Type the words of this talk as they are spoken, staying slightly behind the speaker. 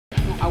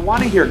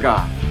want to hear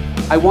God.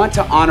 I want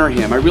to honor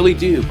Him. I really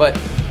do. But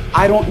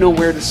I don't know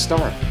where to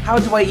start. How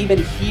do I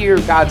even hear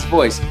God's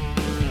voice?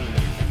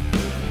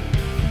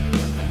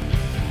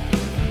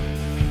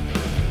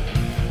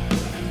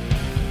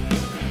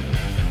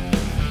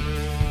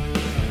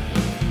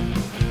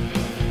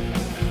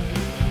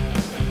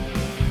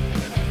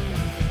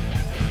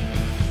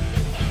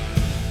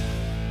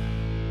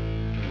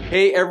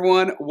 Hey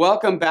everyone,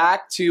 welcome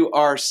back to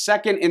our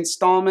second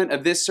installment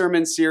of this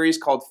sermon series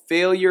called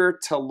Failure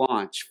to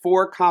Launch: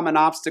 4 Common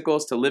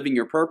Obstacles to Living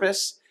Your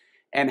Purpose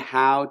and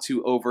How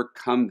to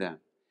Overcome Them.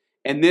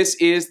 And this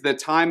is the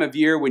time of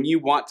year when you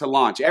want to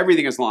launch.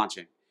 Everything is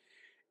launching.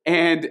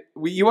 And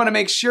you want to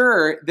make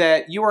sure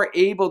that you are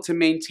able to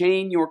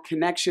maintain your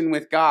connection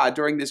with God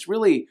during this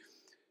really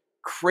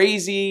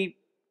crazy,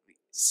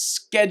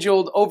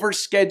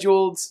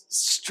 overscheduled,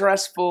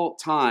 stressful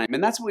time.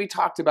 And that's what we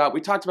talked about. We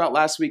talked about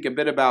last week a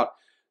bit about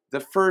the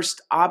first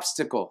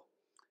obstacle,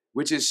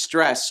 which is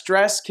stress.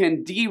 Stress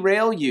can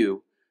derail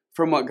you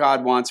from what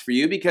God wants for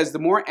you, because the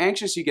more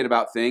anxious you get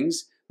about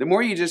things, the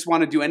more you just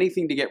want to do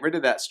anything to get rid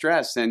of that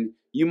stress. And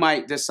you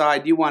might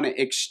decide you want to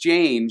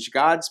exchange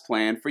God's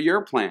plan for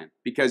your plan,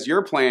 because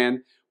your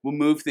plan will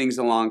move things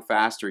along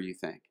faster, you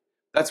think.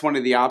 That's one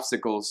of the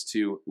obstacles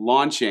to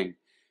launching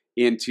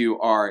into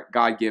our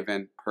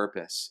God-given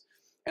purpose.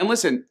 And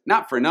listen,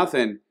 not for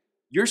nothing,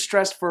 you're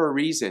stressed for a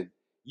reason.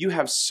 You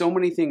have so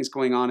many things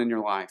going on in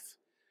your life,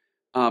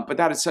 but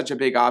that is such a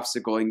big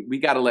obstacle, and we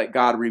got to let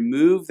God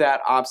remove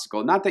that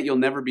obstacle. Not that you'll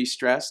never be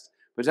stressed,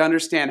 but to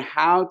understand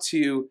how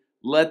to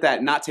let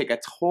that not take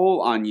a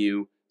toll on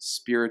you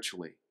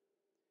spiritually.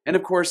 And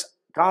of course,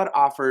 God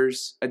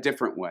offers a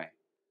different way,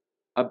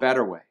 a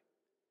better way.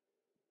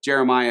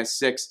 Jeremiah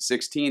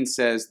 6:16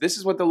 says, "This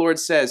is what the Lord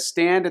says,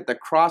 stand at the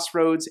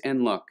crossroads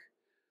and look.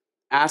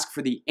 Ask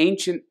for the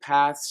ancient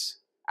paths,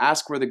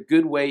 ask where the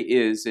good way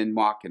is and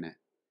walk in it,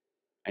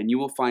 and you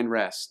will find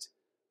rest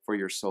for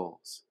your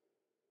souls."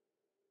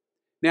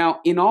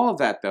 Now, in all of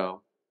that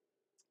though,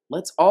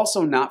 let's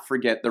also not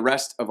forget the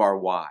rest of our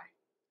why.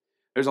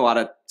 There's a lot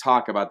of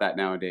talk about that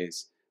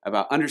nowadays,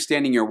 about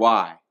understanding your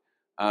why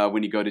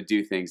when you go to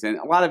do things. And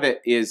a lot of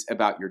it is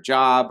about your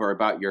job or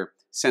about your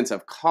sense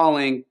of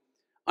calling.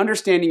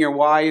 Understanding your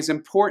why is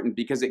important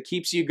because it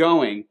keeps you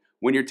going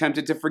when you're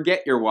tempted to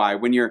forget your why,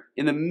 when you're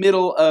in the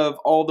middle of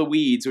all the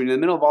weeds, when you're in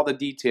the middle of all the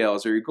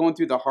details, or you're going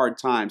through the hard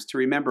times. To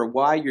remember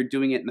why you're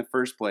doing it in the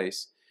first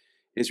place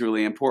is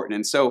really important.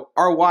 And so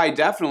our why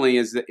definitely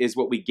is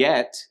what we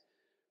get,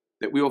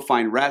 that we will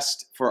find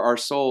rest for our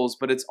souls,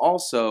 but it's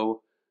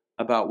also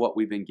about what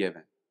we've been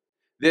given.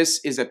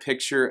 This is a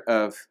picture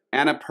of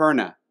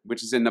Annapurna,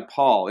 which is in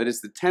Nepal. It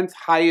is the 10th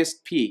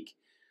highest peak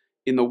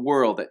in the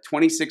world at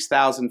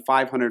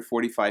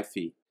 26,545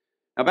 feet.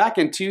 Now, back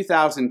in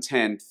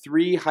 2010,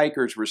 3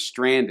 hikers were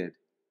stranded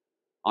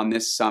on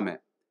this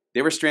summit.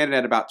 They were stranded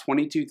at about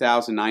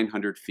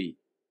 22,900 feet.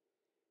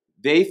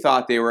 They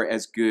thought they were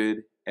as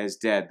good as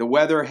dead. The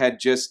weather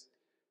had just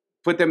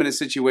put them in a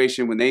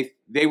situation when they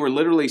were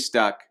literally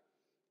stuck,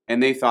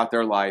 and they thought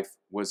their life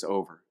was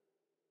over.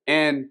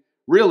 And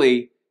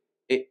really,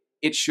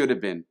 it should have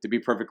been, to be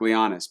perfectly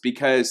honest,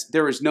 because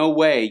there is no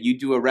way you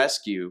do a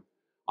rescue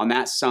on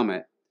that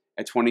summit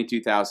at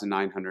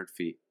 22,900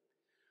 feet.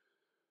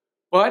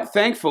 But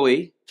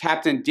thankfully,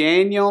 Captain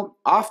Daniel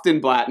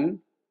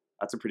Oftenblatten,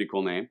 that's a pretty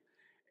cool name,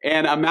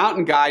 and a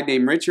mountain guide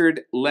named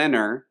Richard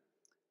Lenner,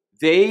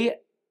 they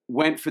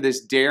went for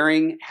this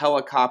daring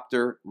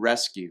helicopter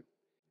rescue.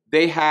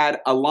 They had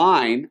a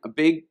line, a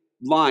big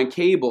line,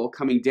 cable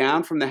coming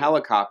down from the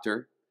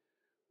helicopter,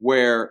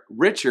 where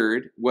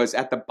Richard was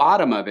at the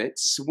bottom of it,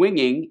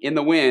 swinging in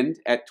the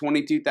wind at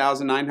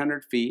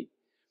 22,900 feet.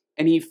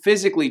 And he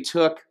physically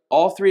took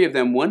all 3 of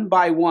them one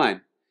by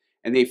one,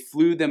 and they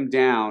flew them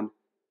down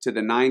to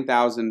the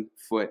 9,000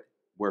 foot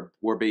where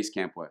base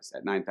camp was,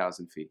 at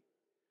 9,000 feet.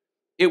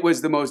 It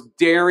was the most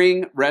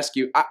daring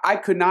rescue. I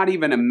could not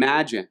even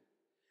imagine.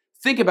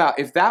 Think about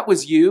if that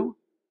was you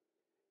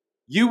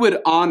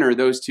would honor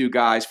those 2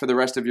 guys for the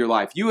rest of your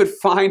life. You would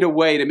find a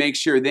way to make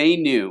sure they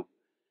knew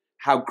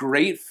how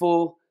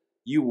grateful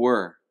you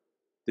were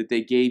that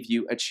they gave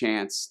you a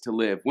chance to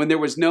live. When there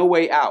was no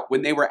way out,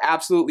 when they were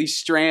absolutely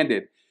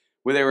stranded,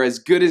 when they were as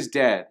good as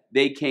dead,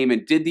 they came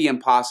and did the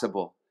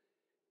impossible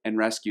and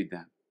rescued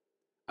them.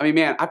 I mean,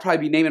 man, I'd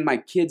probably be naming my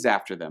kids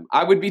after them.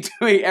 I would be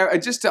doing,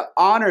 just to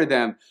honor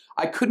them.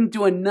 I couldn't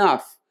do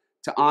enough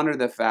to honor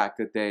the fact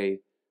that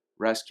they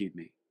rescued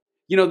me.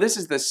 You know, this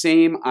is the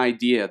same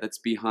idea that's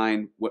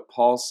behind what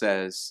Paul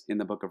says in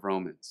the book of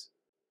Romans.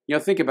 You know,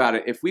 think about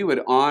it. If we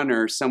would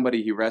honor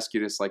somebody who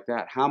rescued us like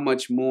that, how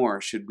much more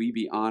should we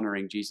be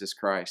honoring Jesus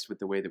Christ with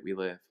the way that we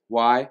live?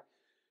 Why?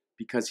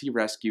 Because he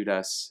rescued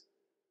us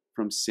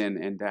from sin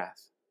and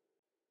death.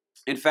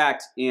 In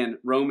fact, in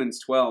Romans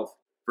 12,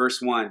 verse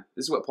 1,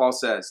 this is what Paul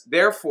says.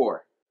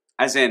 Therefore,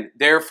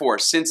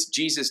 since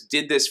Jesus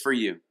did this for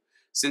you,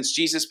 since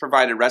Jesus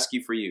provided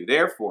rescue for you,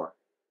 therefore,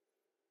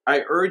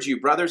 I urge you,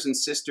 brothers and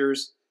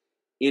sisters,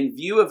 in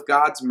view of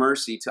God's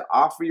mercy, to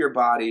offer your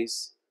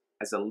bodies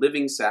as a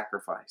living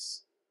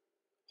sacrifice,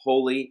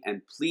 holy,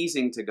 and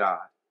pleasing to God.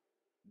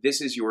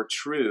 This is your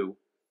true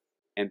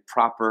and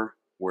proper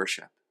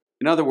worship.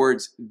 In other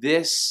words,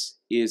 this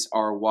is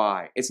our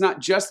why. It's not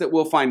just that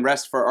we'll find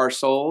rest for our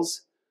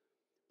souls,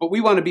 but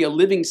we want to be a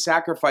living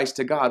sacrifice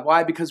to God.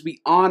 Why? Because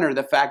we honor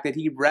the fact that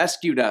He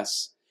rescued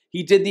us.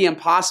 He did the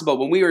impossible.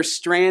 When we were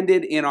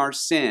stranded in our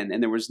sin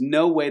and there was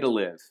no way to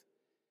live,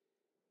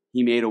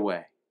 He made a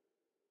way.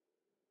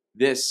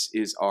 This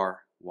is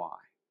our why.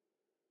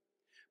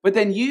 But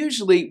then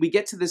usually we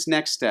get to this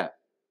next step,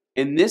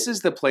 and this is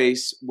the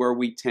place where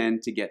we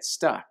tend to get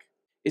stuck.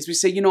 Is we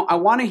say, I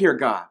want to hear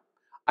God.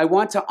 I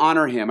want to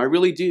honor Him. I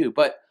really do,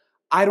 but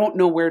I don't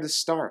know where to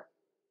start.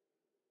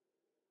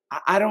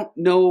 I don't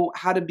know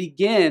how to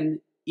begin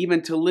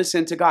even to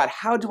listen to God.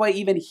 How do I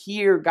even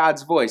hear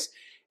God's voice?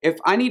 If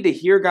I need to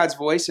hear God's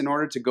voice in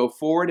order to go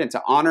forward and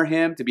to honor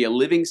Him, to be a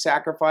living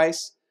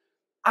sacrifice,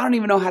 I don't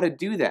even know how to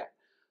do that.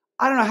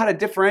 I don't know how to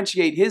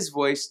differentiate His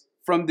voice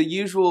from the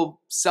usual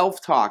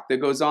self-talk that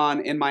goes on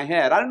in my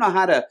head. I don't know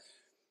how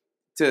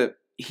to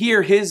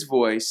hear His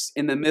voice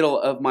in the middle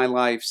of my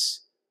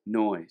life's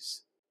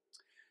noise.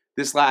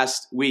 This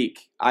last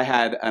week, I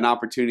had an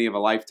opportunity of a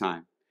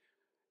lifetime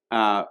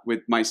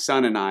with my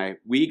son and I.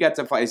 We got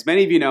to fly. As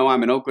many of you know,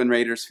 I'm an Oakland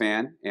Raiders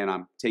fan, and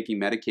I'm taking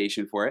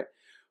medication for it.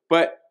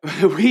 But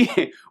we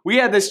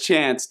had this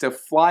chance to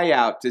fly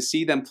out to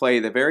see them play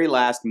the very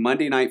last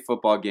Monday night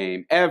football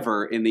game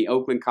ever in the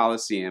Oakland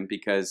Coliseum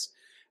because,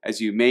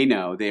 as you may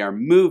know, they are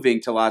moving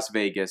to Las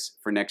Vegas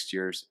for next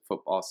year's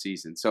football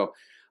season. So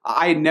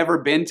I had never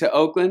been to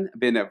Oakland. I've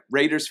been a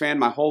Raiders fan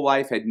my whole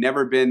life, had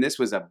never been. This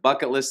was a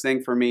bucket list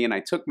thing for me, and I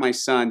took my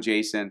son,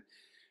 Jason,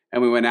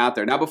 and we went out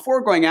there. Now,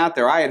 before going out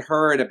there, I had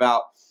heard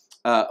about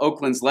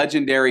Oakland's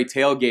legendary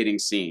tailgating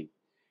scene.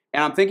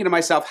 And I'm thinking to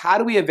myself, how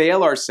do we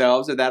avail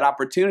ourselves of that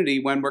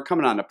opportunity when we're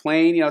coming on a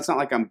plane? It's not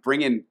like I'm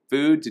bringing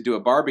food to do a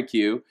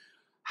barbecue.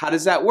 How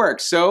does that work?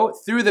 So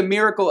through the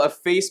miracle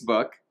of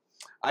Facebook,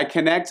 I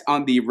connect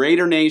on the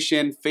Raider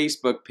Nation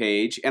Facebook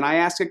page, and I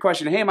ask a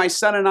question. Hey, my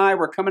son and I,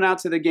 we're coming out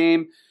to the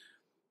game.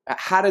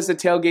 How does the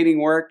tailgating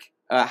work?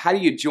 How do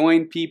you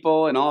join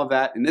people and all of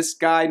that? And this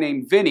guy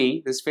named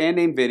Vinny, this fan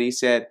named Vinny,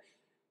 said,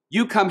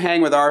 you come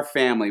hang with our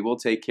family. We'll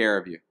take care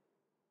of you.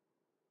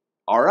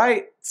 All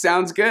right,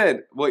 sounds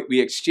good.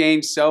 We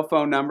exchange cell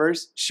phone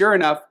numbers. Sure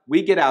enough,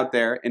 we get out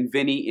there, and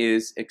Vinny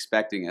is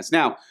expecting us.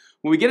 Now,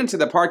 when we get into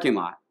the parking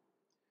lot,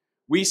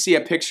 we see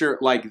a picture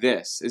like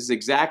this. This is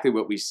exactly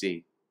what we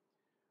see.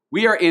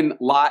 We are in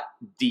Lot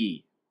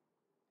D.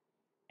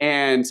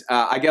 And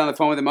I get on the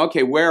phone with him.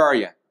 Okay, where are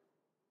you?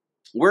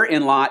 We're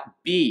in Lot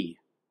B.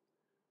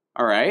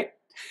 All right.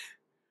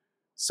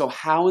 So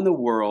how in the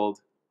world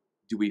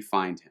do we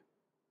find him?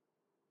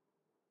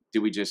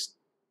 Do we just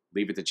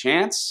leave it to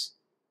chance?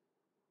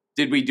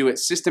 Did we do it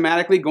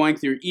systematically, going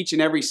through each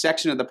and every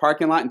section of the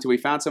parking lot until we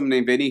found someone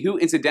named Vinny, who,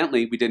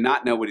 incidentally, we did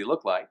not know what he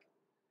looked like?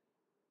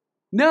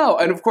 No.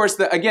 And of course,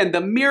 again,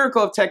 the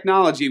miracle of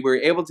technology, we were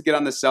able to get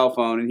on the cell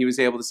phone, and he was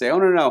able to say, oh,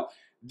 no,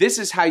 this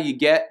is how you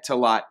get to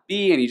Lot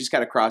B, and you just got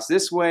to cross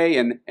this way.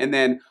 And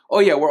then, oh,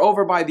 yeah, we're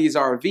over by these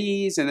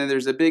RVs, and then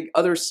there's a big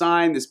other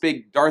sign, this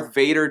big Darth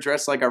Vader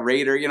dressed like a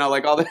Raider,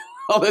 like all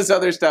this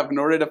other stuff in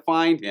order to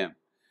find him.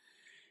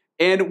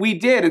 And we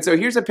did. And so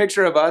here's a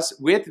picture of us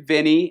with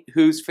Vinny,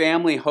 whose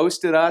family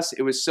hosted us.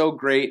 It was so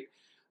great.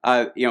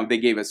 They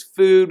gave us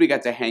food. We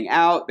got to hang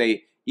out.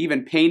 They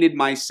even painted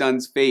my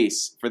son's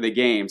face for the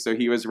game, so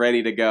he was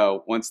ready to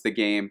go once the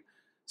game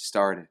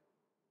started.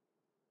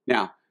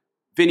 Now,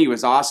 Vinny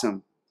was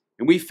awesome,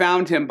 and we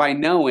found him by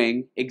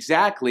knowing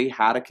exactly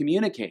how to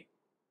communicate.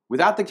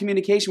 Without the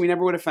communication, we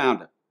never would have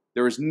found him.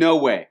 There was no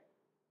way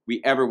we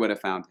ever would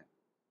have found him.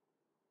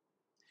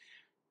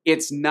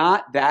 It's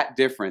not that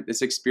different.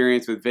 This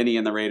experience with Vinny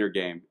in the Raider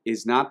game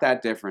is not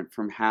that different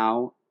from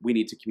how we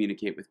need to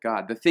communicate with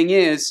God. The thing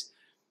is,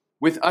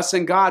 with us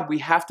and God, we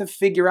have to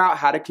figure out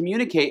how to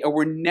communicate, or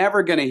we're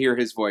never going to hear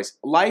His voice.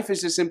 Life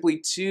is just simply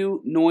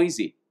too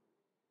noisy.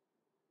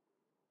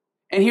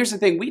 And here's the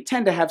thing, we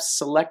tend to have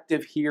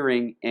selective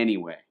hearing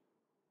anyway.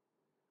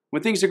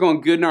 When things are going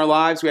good in our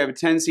lives, we have a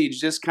tendency to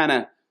just kind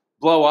of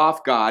blow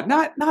off God.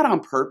 Not on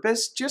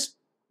purpose,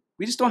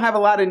 we just don't have a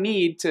lot of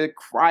need to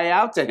cry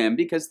out to Him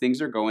because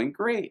things are going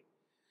great.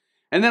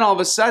 And then all of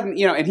a sudden,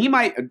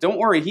 and don't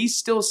worry, He's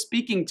still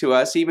speaking to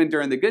us even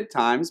during the good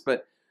times,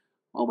 but,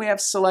 we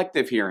have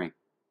selective hearing.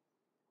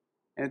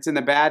 And it's in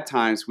the bad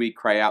times we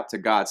cry out to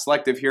God.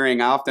 Selective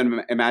hearing, I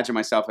often imagine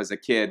myself as a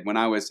kid when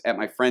I was at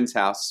my friend's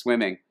house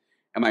swimming,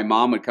 and my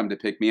mom would come to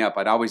pick me up.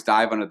 I'd always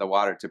dive under the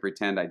water to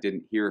pretend I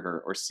didn't hear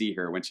her or see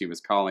her when she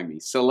was calling me.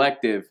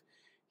 Selective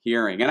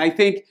hearing. And I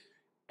think,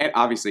 and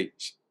obviously,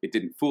 it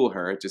didn't fool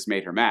her. It just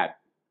made her mad.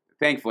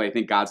 Thankfully, I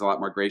think God's a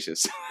lot more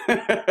gracious.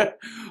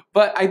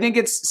 But I think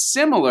it's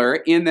similar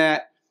in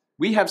that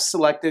we have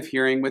selective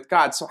hearing with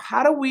God. So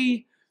how do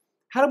we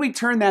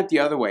turn that the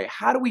other way?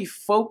 How do we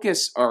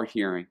focus our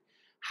hearing?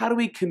 How do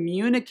we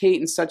communicate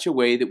in such a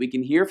way that we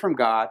can hear from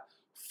God,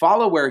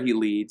 follow where He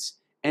leads,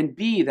 and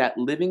be that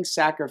living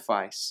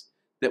sacrifice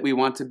that we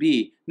want to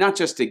be, not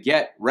just to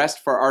get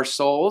rest for our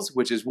souls,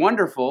 which is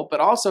wonderful, but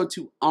also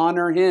to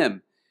honor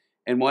him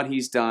and what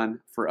he's done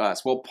for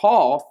us. Well,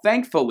 Paul,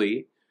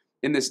 thankfully,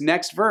 in this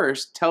next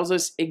verse, tells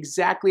us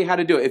exactly how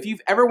to do it. If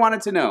you've ever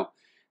wanted to know,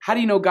 how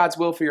do you know God's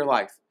will for your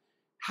life?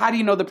 How do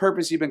you know the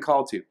purpose you've been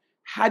called to?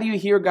 How do you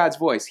hear God's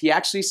voice? He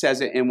actually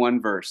says it in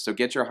one verse, so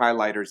get your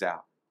highlighters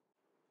out.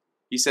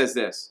 He says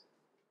this: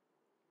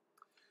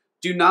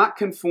 do not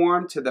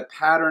conform to the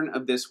pattern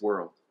of this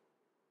world.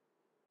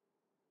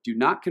 Do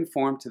not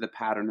conform to the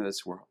pattern of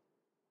this world.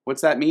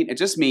 What's that mean? It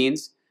just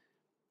means,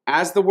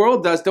 as the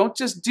world does, don't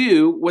just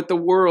do what the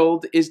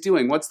world is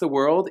doing. What's the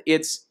world?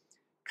 It's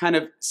kind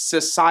of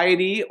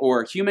society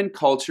or human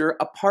culture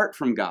apart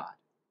from God.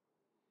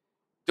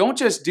 Don't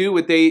just do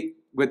what they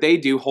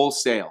do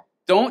wholesale.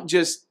 Don't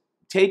just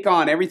take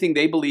on everything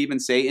they believe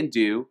and say and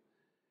do.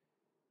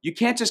 You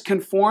can't just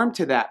conform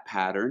to that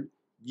pattern.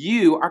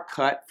 You are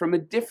cut from a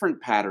different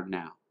pattern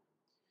now.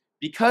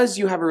 Because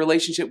you have a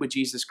relationship with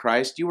Jesus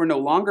Christ, you are no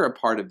longer a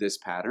part of this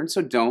pattern,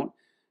 so don't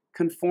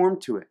conform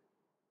to it.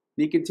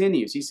 And he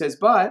continues. He says,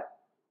 but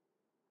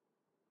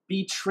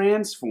be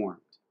transformed.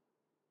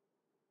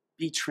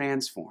 Be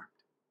transformed.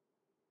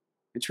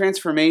 And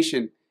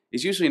transformation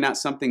is usually not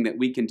something that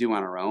we can do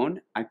on our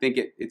own. I think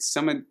it's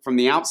someone from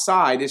the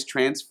outside is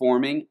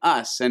transforming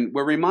us. And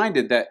we're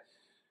reminded that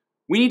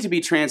we need to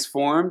be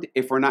transformed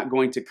if we're not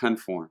going to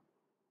conform.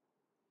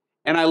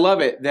 And I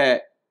love it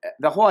that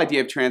the whole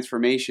idea of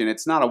transformation,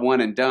 it's not a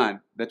one and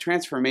done. The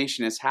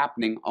transformation is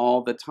happening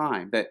all the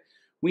time, that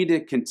we need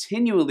to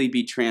continually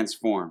be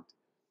transformed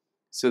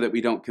so that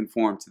we don't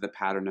conform to the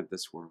pattern of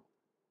this world.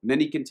 And then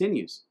he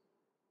continues.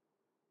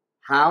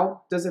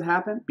 How does it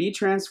happen? Be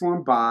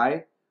transformed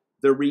by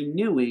the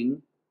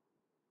renewing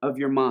of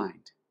your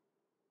mind.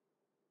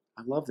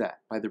 I love that.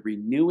 By the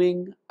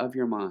renewing of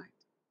your mind.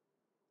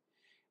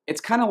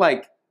 It's kind of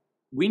like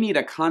we need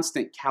a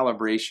constant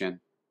calibration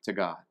to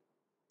God.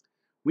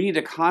 We need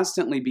to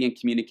constantly be in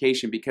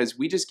communication because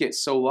we just get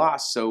so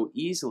lost so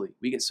easily.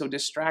 We get so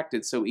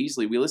distracted so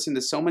easily. We listen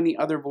to so many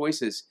other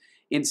voices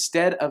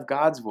instead of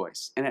God's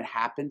voice, and it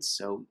happens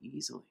so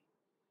easily.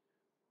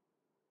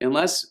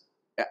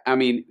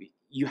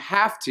 You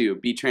have to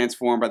be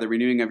transformed by the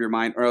renewing of your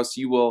mind, or else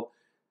you will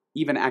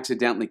even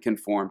accidentally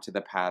conform to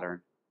the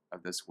pattern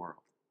of this world.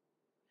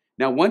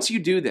 Now, once you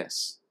do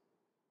this,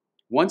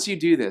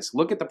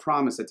 look at the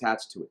promise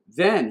attached to it.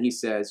 Then, he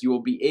says, you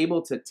will be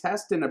able to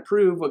test and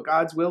approve what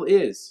God's will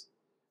is,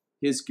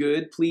 his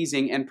good,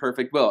 pleasing, and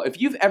perfect will. If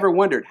you've ever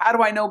wondered, how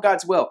do I know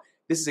God's will?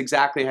 This is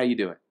exactly how you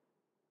do it.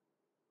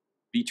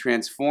 Be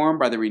transformed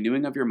by the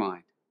renewing of your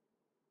mind,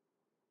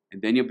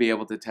 and then you'll be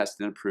able to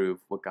test and approve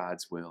what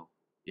God's will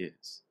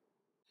is.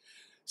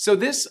 So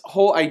this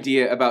whole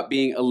idea about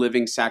being a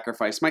living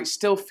sacrifice might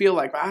still feel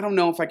like, I don't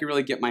know if I can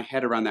really get my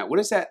head around that. What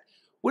does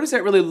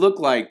that really look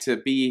like to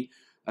be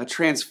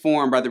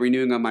transformed by the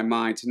renewing of my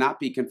mind, to not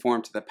be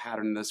conformed to the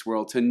pattern of this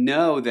world, to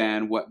know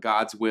then what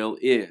God's will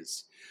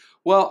is?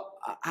 Well,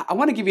 I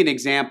want to give you an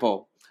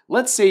example.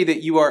 Let's say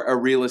that you are a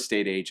real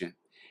estate agent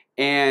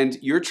and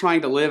you're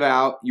trying to live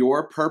out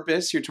your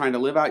purpose, you're trying to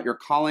live out your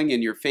calling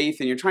and your faith,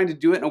 and you're trying to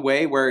do it in a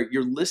way where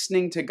you're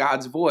listening to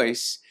God's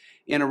voice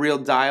in a real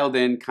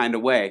dialed-in kind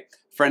of way.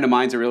 A friend of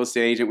mine's a real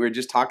estate agent. We were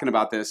just talking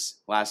about this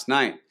last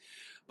night.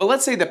 But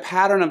let's say the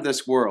pattern of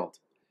this world,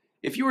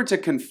 if you were to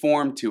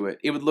conform to it,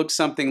 it would look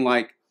something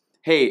like,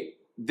 hey,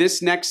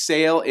 this next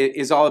sale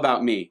is all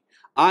about me.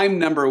 I'm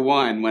number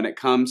one when it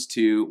comes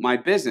to my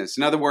business.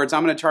 In other words,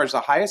 I'm going to charge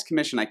the highest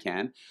commission I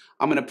can.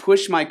 I'm going to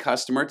push my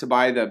customer to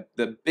buy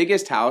the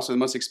biggest house or the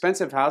most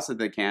expensive house that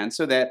they can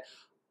so that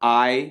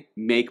I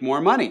make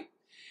more money.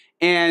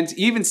 And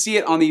you even see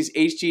it on these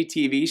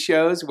HGTV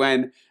shows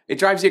when it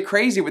drives you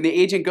crazy when the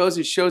agent goes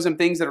and shows them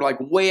things that are like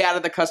way out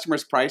of the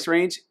customer's price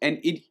range.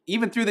 And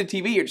even through the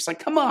TV, you're just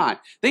like, come on.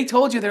 They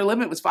told you their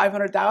limit was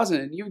 $500,000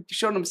 and you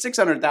showed them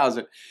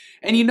 $600,000.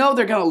 And you know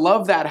they're going to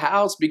love that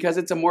house because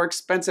it's a more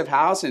expensive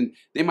house and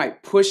they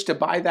might push to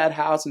buy that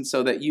house and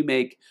so that you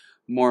make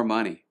more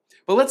money.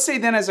 But let's say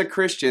then as a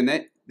Christian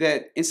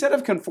that instead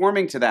of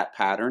conforming to that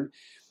pattern,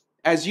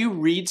 as you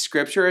read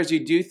scripture, as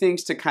you do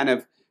things to kind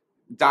of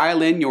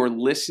dial in your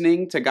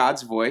listening to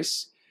God's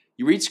voice,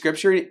 you read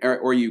scripture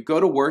or you go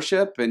to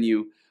worship and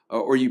you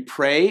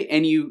pray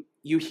and you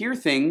hear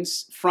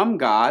things from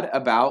God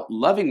about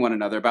loving one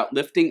another, about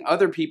lifting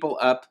other people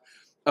up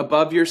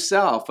above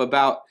yourself,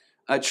 about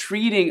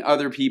treating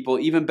other people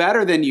even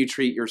better than you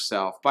treat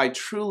yourself, by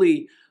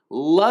truly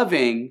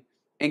loving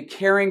and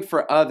caring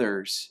for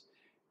others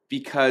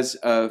because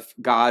of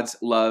God's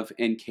love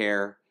and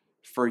care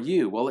for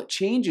you. Well, it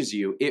changes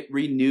you. It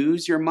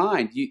renews your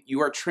mind. You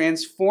are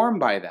transformed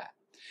by that.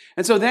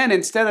 And so then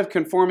instead of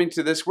conforming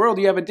to this world,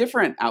 you have a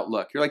different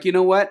outlook. You're like, you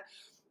know what?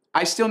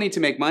 I still need to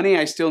make money.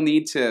 I still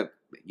need to,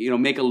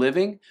 make a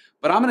living,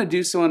 but I'm going to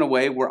do so in a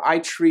way where I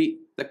treat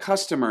the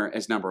customer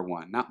as number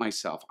one, not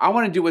myself. I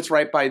want to do what's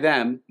right by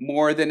them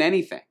more than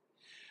anything.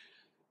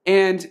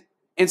 And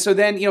so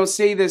then,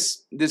 say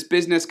this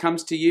business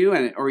comes to you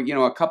or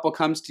a couple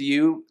comes to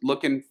you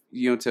looking,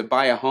 to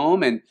buy a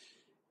home, and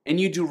and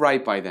you do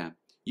right by them.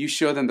 You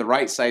show them the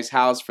right size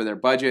house for their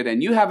budget,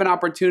 and you have an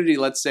opportunity,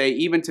 let's say,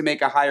 even to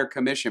make a higher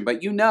commission,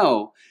 but you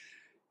know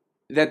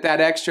that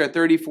that extra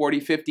 30, 40,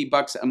 50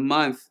 bucks a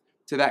month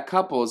to that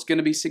couple is going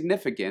to be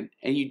significant,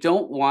 and you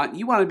want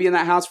to be in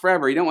that house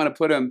forever. You don't want to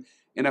put them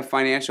in a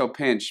financial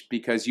pinch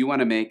because you want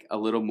to make a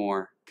little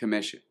more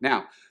commission.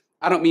 Now,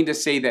 I don't mean to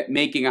say that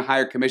making a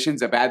higher commission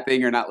is a bad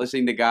thing or not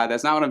listening to God.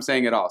 That's not what I'm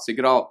saying at all. So you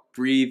could all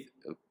breathe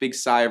a big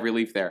sigh of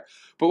relief there.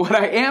 But what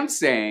I am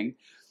saying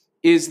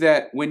is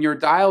that when you're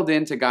dialed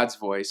into God's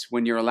voice,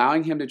 when you're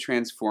allowing Him to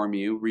transform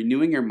you,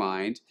 renewing your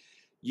mind,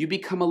 you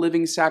become a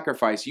living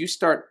sacrifice. You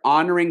start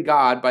honoring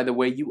God by the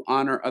way you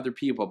honor other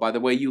people, by the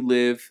way you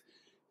live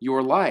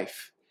your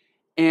life.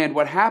 And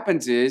what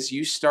happens is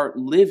you start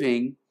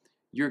living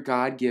your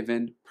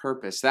God-given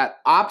purpose.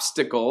 That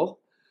obstacle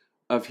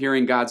of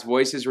hearing God's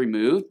voice is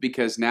removed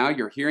because now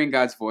you're hearing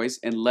God's voice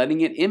and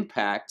letting it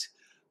impact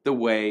the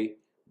way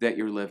that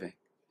you're living.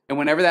 And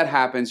whenever that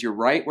happens, you're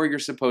right where you're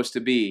supposed to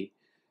be,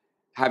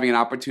 having an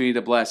opportunity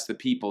to bless the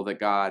people that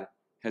God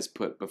has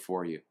put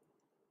before you.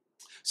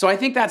 So I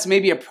think that's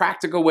maybe a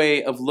practical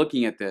way of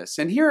looking at this.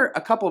 And here are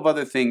a couple of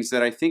other things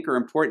that I think are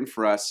important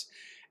for us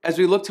as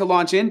we look to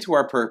launch into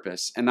our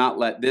purpose and not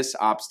let this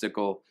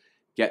obstacle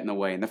get in the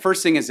way. And the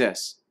first thing is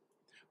this: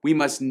 we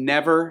must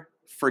never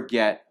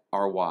forget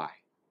our why.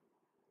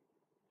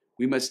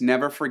 We must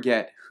never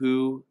forget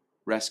who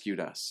rescued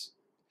us.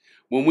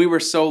 When we were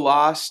so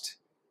lost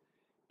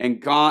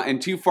and gone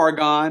and too far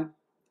gone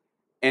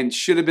and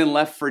should have been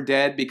left for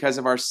dead because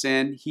of our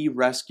sin, He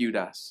rescued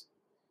us.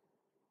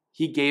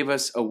 He gave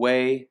us a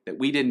way that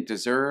we didn't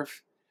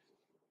deserve.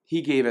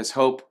 He gave us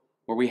hope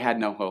where we had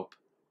no hope.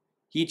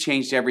 He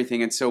changed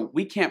everything. And so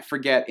we can't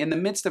forget. In the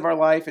midst of our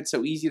life, it's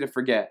so easy to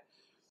forget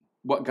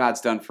what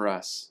God's done for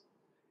us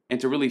and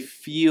to really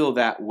feel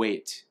that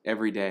weight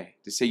every day.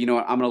 To say, you know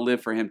what, I'm going to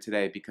live for Him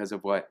today because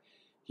of what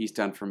He's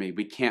done for me.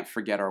 We can't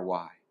forget our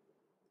why.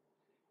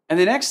 And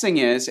the next thing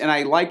is, and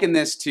I liken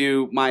this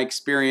to my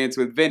experience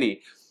with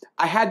Vinny,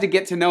 I had to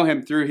get to know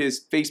him through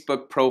his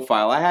Facebook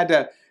profile. I had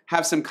to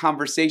have some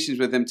conversations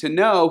with him to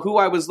know who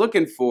I was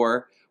looking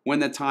for when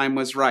the time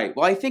was right.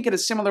 Well, I think in a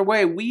similar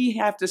way, we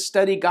have to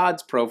study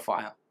God's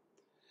profile.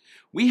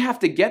 We have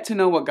to get to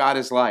know what God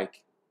is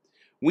like.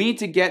 We need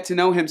to get to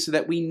know Him so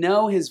that we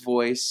know His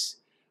voice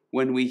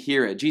when we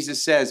hear it.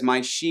 Jesus says,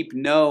 "My sheep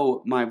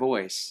know my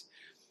voice."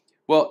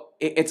 Well,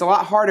 it's a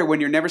lot harder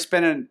when you're never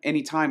spending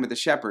any time with the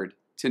shepherd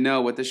to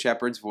know what the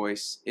shepherd's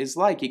voice is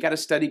like. You got to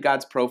study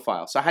God's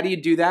profile. So how do you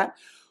do that?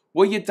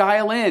 Well, you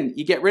dial in.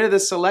 You get rid of the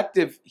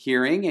selective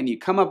hearing and you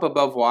come up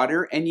above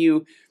water and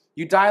you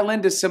dial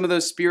into some of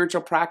those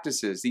spiritual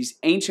practices, these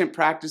ancient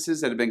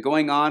practices that have been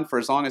going on for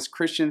as long as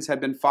Christians have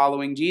been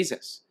following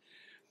Jesus.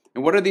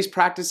 And what are these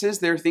practices?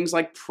 They're things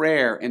like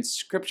prayer and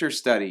scripture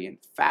study and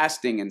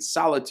fasting and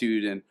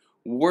solitude and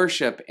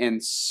worship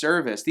and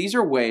service. These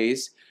are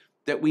ways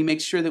that we make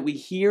sure that we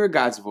hear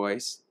God's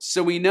voice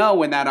so we know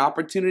when that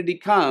opportunity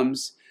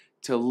comes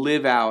to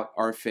live out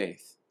our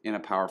faith in a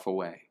powerful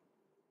way.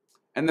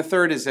 And the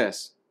third is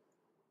this: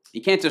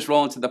 you can't just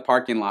roll into the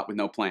parking lot with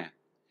no plan.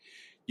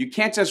 You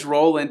can't just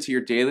roll into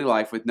your daily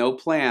life with no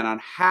plan on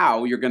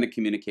how you're going to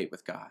communicate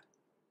with God.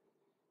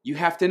 You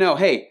have to know,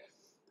 hey,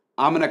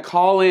 I'm going to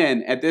call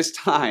in at this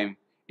time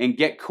and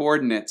get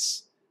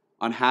coordinates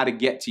on how to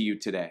get to you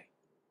today.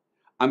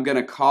 I'm going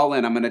to call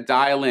in. I'm going to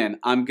dial in.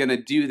 I'm going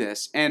to do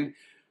this. And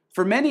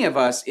for many of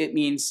us, it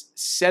means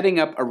setting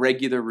up a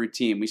regular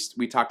routine.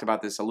 We talked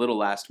about this a little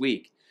last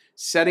week.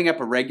 Setting up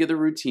a regular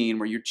routine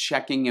where you're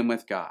checking in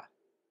with God.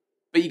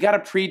 But you got to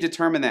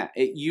predetermine that.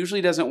 It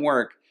usually doesn't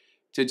work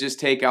to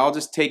just I'll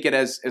just take it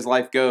as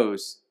life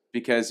goes,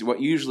 because what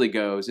usually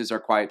goes is our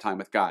quiet time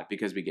with God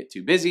because we get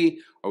too busy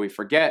or we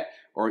forget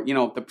or,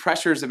 the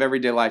pressures of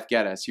everyday life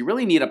get us. You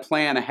really need a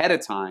plan ahead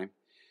of time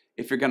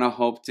if you're going to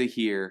hope to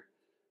hear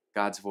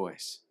God's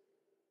voice.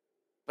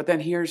 But then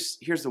here's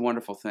the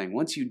wonderful thing.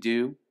 Once you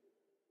do,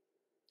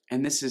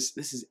 and this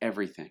is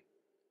everything,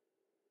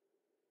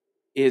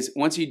 is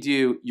once you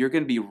do, you're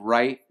going to be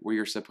right where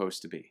you're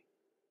supposed to be.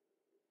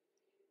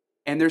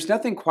 And there's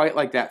nothing quite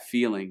like that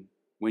feeling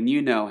when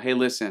you know, hey,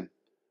 listen,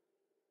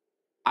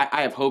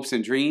 I have hopes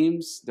and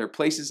dreams. There are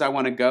places I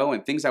want to go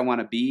and things I want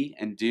to be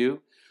and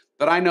do.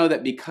 But I know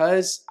that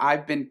because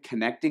I've been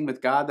connecting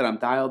with God, that I'm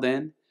dialed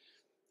in,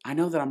 I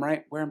know that I'm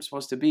right where I'm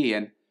supposed to be.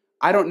 And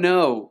I don't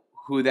know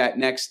who that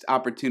next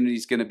opportunity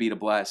is going to be to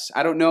bless.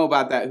 I don't know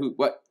about that,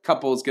 what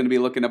couple is going to be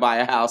looking to buy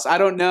a house. I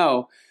don't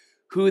know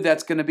who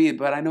that's going to be,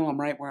 but I know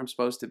I'm right where I'm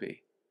supposed to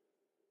be.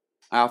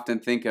 I often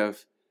think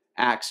of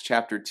Acts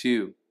chapter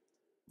 2,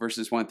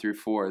 verses 1 through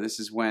 4. This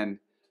is when,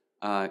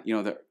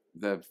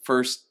 the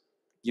first,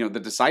 the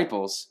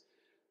disciples,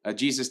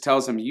 Jesus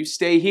tells them, you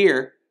stay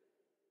here.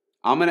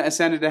 I'm going to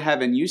ascend into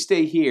heaven. You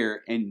stay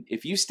here. And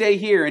if you stay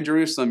here in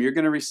Jerusalem, you're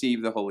going to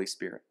receive the Holy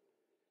Spirit.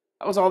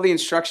 That was all the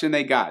instruction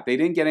they got. They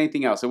didn't get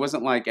anything else. It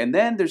wasn't like, and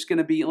then there's going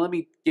to be, let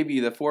me give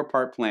you the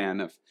 4-part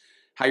plan of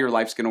how your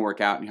life's going to work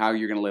out and how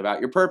you're going to live out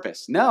your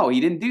purpose. No, he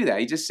didn't do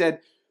that. He just said,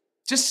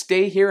 just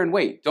stay here and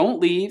wait. Don't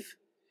leave.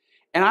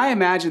 And I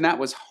imagine that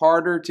was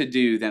harder to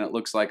do than it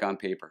looks like on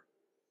paper.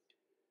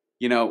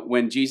 You know,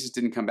 when Jesus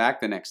didn't come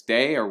back the next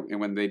day, or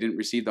when they didn't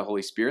receive the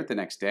Holy Spirit the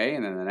next day,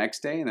 and then the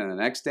next day, and then the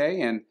next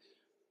day, and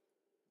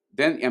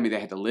then, I mean, they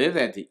had to live,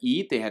 they had to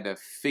eat, they had to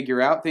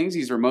figure out things.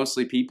 These were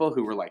mostly people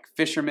who were like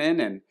fishermen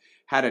and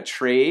had a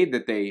trade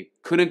that they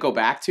couldn't go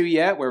back to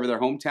yet, wherever their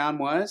hometown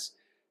was.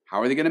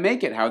 How are they going to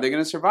make it? How are they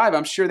going to survive?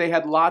 I'm sure they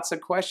had lots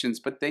of questions,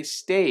 but they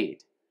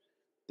stayed.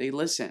 They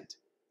listened.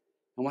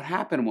 And what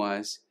happened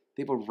was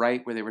they were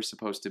right where they were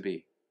supposed to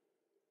be.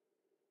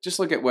 Just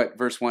look at what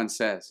verse 1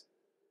 says.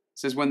 It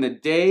says, when the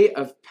day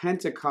of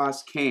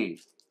Pentecost came,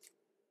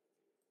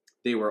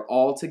 they were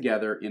all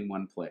together in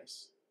one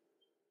place.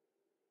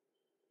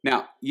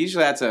 Now,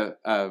 usually that's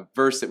a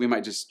verse that we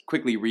might just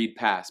quickly read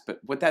past, but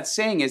what that's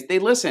saying is they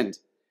listened.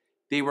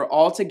 They were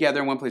all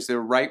together in one place. They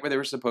were right where they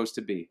were supposed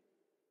to be.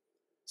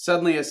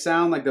 Suddenly a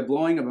sound like the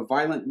blowing of a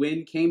violent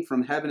wind came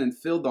from heaven and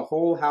filled the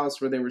whole house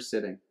where they were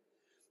sitting.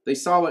 They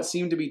saw what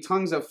seemed to be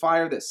tongues of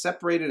fire that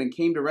separated and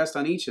came to rest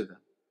on each of them.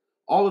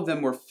 All of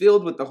them were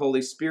filled with the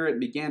Holy Spirit and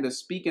began to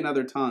speak in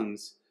other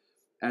tongues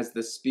as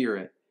the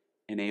Spirit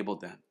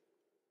enabled them.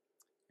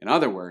 In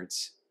other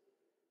words,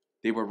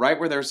 they were right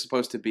where they were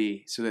supposed to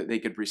be so that they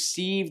could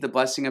receive the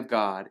blessing of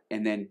God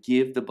and then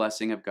give the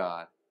blessing of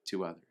God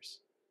to others.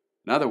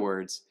 In other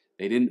words,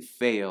 they didn't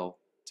fail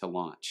to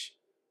launch.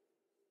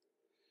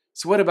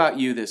 So what about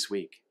you this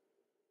week?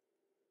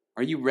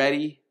 Are you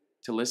ready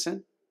to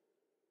listen?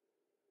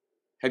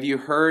 Have you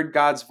heard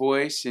God's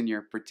voice and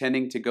you're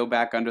pretending to go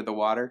back under the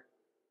water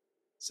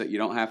so that you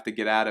don't have to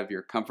get out of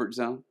your comfort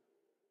zone?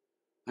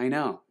 I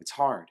know, it's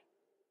hard.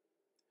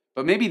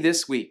 But maybe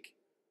this week,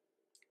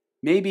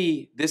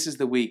 maybe this is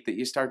the week that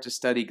you start to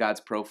study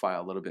God's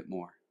profile a little bit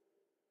more.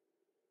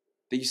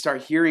 That you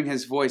start hearing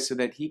His voice so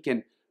that He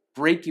can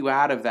break you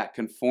out of that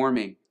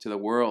conforming to the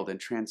world and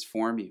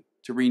transform you,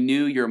 to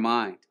renew your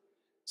mind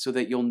so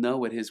that you'll know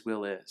what His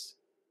will is.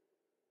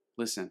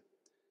 Listen,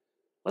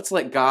 let's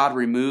let God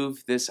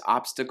remove this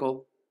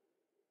obstacle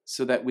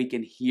so that we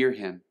can hear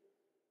Him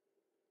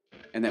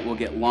and that we'll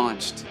get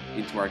launched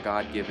into our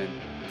God-given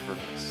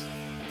purpose.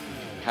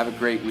 Have a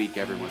great week,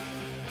 everyone.